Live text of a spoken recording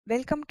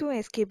Welcome to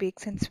SK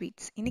packs and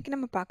sweets. இன்றைக்கி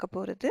நம்ம பார்க்க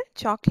போகிறது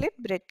சாக்லேட்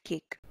பிரெட்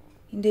கேக்.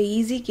 இந்த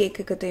ஈஸி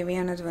கேக்குக்கு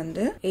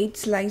தேவையானது 8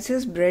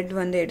 ஸ்லைசஸ் பிரெட்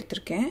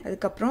எடுத்திருக்கேன்.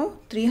 அதுக்கப்புறம்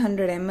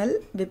 300 ml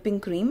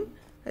விப்பிங் க்ரீம்,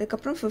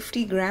 அதுக்கப்புறம்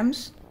 50 grams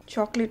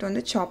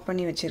சாக்லேட் சாப்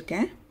பண்ணி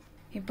வச்சுருக்கேன்.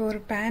 இப்போ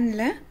ஒரு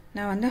பேனில்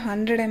நான்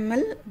 100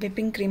 ml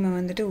விப்பிங் க்ரீமை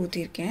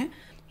ஊற்றிருக்கேன்.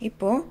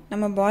 இப்போது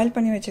நம்ம பாயில்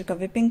பண்ணி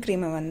வச்சுருக்க விப்பிங்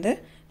க்ரீமை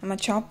நம்ம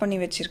சாப் பண்ணி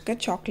வச்சுருக்க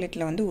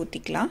சாக்லேட்டில்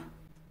ஊற்றிக்கலாம்.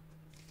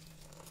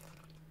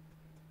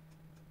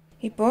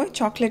 இப்போது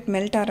சாக்லேட்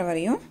மெல்ட் ஆகிற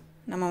வரையும்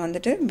நம்ம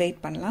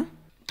வெயிட் பண்ணலாம்.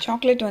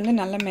 சாக்லேட்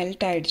நல்லா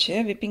மெல்ட் ஆகிடுச்சு,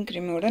 விப்பிங்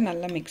க்ரீமோட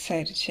நல்லா மிக்ஸ்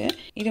ஆகிடுச்சு.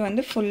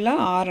 இது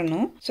ஃபுல்லாக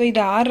ஆறணும். ஸோ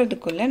இது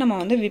ஆறுறதுக்குள்ளே நம்ம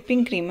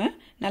விப்பிங் க்ரீமை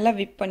நல்லா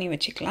விப் பண்ணி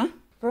வச்சுக்கலாம்.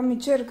 இப்போ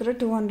மிச்சம் இருக்கிற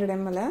 200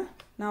 ml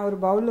நான் ஒரு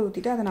பவுலில்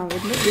ஊற்றிட்டு அதை நான்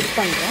விப்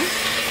பண்ணுறேன்.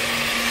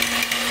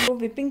 இப்போ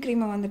விப்பிங்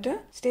க்ரீமை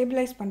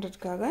ஸ்டேபிளைஸ்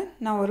பண்ணுறதுக்காக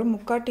நான் ஒரு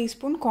 3/4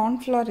 டீஸ்பூன்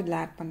கார்ன்ஃப்ளவர் இதில்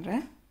ஆட்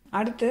பண்ணுறேன்.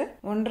 அடுத்து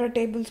 1.5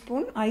 table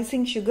spoon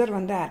icing sugar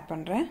add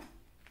பண்ணுறேன்.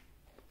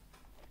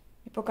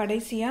 இப்போ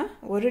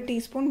கடைசியாக 1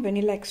 டீஸ்பூன்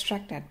வெனிலா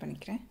எக்ஸ்ட்ராக்ட் ஆட்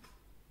பண்ணிக்கிறேன்.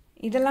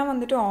 இதெல்லாம்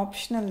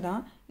ஆப்ஷனல்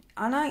தான்.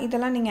 ஆனால்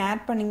இதெல்லாம் நீங்கள்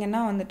ஆட்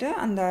பண்ணிங்கன்னா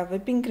அந்த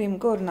விப்பிங்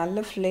க்ரீமுக்கு ஒரு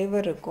நல்ல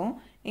ஃப்ளேவர் இருக்கும்.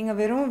 நீங்கள்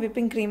வெறும்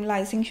விப்பிங் க்ரீமில்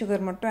ஐசிங்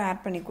சுகர் மட்டும்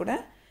ஆட் பண்ணி கூட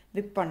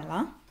விப்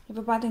பண்ணலாம்.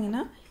 இப்போ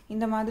பார்த்தீங்கன்னா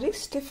இந்த மாதிரி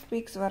ஸ்டிஃப்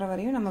பீக்ஸ் வர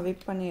வரையும் நம்ம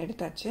விப் பண்ணி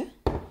எடுத்தாச்சு.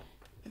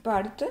 இப்போ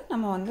அடுத்து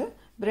நம்ம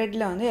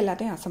ப்ரெட்டில்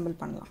எல்லாத்தையும்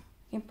அசம்பிள் பண்ணலாம்.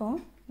 இப்போது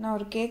நான்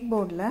ஒரு கேக்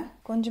போர்டில்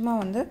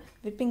கொஞ்சமாக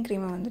விப்பிங்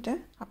க்ரீமை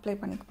அப்ளை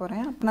பண்ணிக்க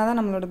போகிறேன். அப்படின்னா தான்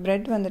நம்மளோட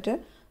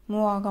ப்ரெட்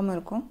மூவ் ஆகாமல்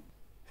இருக்கும்.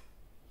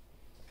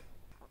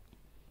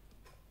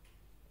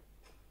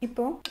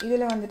 இப்போது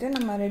இதில்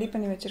நம்ம ரெடி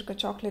பண்ணி வச்சுருக்க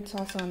சாக்லேட்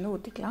சாஸை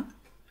ஊற்றிக்கலாம்.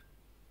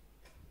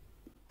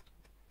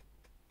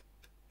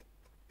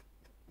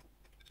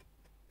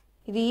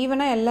 இது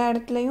ஈவனாக எல்லா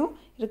இடத்துலையும்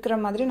இருக்கிற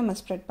மாதிரி நம்ம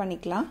ஸ்ப்ரெட்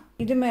பண்ணிக்கலாம்.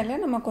 இது மேலே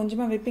நம்ம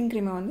கொஞ்சமாக விப்பிங்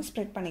க்ரீமை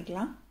ஸ்ப்ரெட்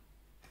பண்ணிக்கலாம்.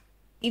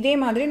 இதே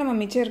மாதிரி நம்ம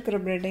மிச்சம் இருக்கிற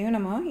ப்ரெட்டையும்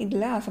நம்ம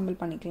இதில்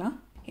அசம்பிள் பண்ணிக்கலாம்.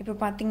 இப்போ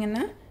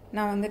பார்த்திங்கன்னா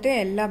நான்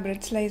எல்லா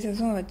பிரெட்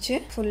ஸ்லைசஸும் வச்சு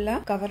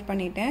ஃபுல்லாக கவர்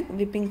பண்ணிட்டேன்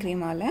விப்பிங்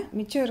க்ரீமால்.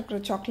 மிச்சம் இருக்கிற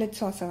சாக்லேட்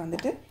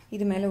சாஸை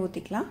இது மேலே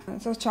ஊற்றிக்கலாம்.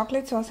 ஸோ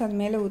சாக்லேட் சாஸ் அது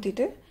மேலே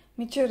ஊற்றிட்டு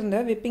மிச்சம் இருந்த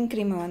விப்பிங்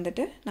க்ரீமை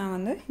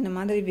நான் இந்த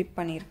மாதிரி விப்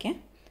பண்ணியிருக்கேன்.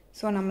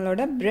 ஸோ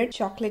நம்மளோட பிரெட்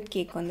சாக்லேட்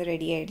கேக்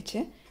ரெடி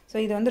ஆகிடுச்சு. ஸோ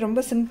இது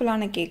ரொம்ப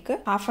சிம்பிளான கேக்கு.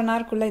 1/2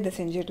 hourக்குள்ளே இதை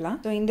செஞ்சிடலாம்.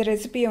 ஸோ இந்த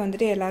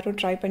ரெசிபியை எல்லாரும்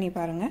ட்ரை பண்ணி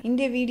பாருங்கள்.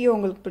 இந்த வீடியோ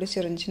உங்களுக்கு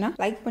பிடிச்சிருந்துச்சுன்னா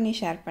லைக் பண்ணி,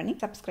 ஷேர் பண்ணி,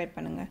 சப்ஸ்கிரைப்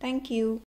பண்ணுங்கள். தேங்க்யூ.